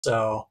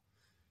So,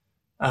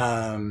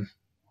 um,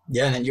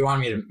 yeah. And then you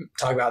want me to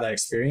talk about that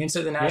experience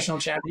at the Yeah. national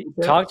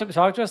championship? Talk to us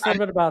a little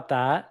bit about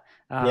that.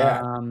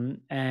 Yeah.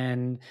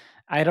 And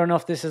I don't know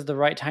if this is the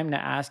right time to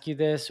ask you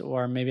this,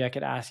 or maybe I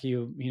could ask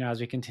you,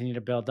 as we continue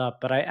to build up.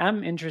 But I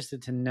am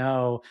interested to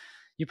know.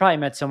 You probably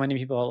met so many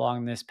people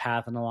along this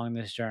path and along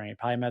this journey. You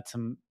probably met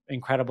some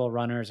incredible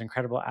runners,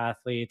 incredible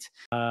athletes.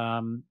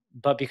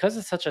 But because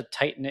it's such a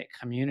tight knit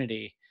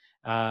community,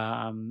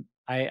 I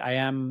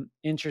am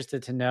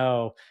interested to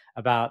know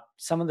about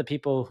some of the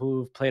people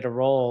who've played a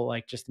role,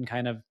 like just in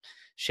kind of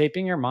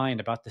shaping your mind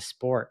about the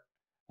sport.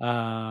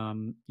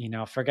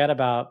 Forget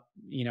about,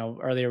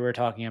 earlier we were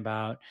talking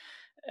about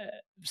uh,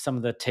 some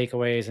of the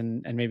takeaways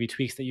and maybe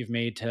tweaks that you've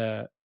made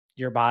to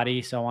your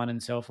body, so on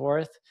and so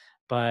forth.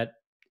 But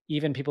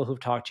even people who've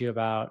talked to you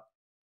about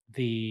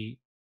the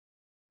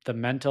the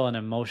mental and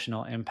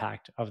emotional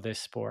impact of this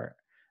sport.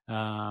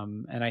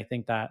 And I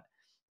think that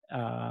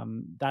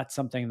that's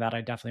something that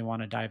I definitely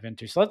want to dive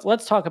into. So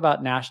let's talk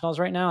about nationals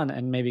right now,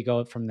 and maybe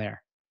go from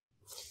there.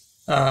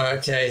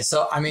 Okay.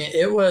 So, I mean,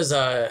 it was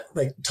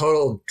like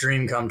total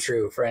dream come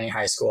true for any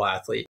high school athlete.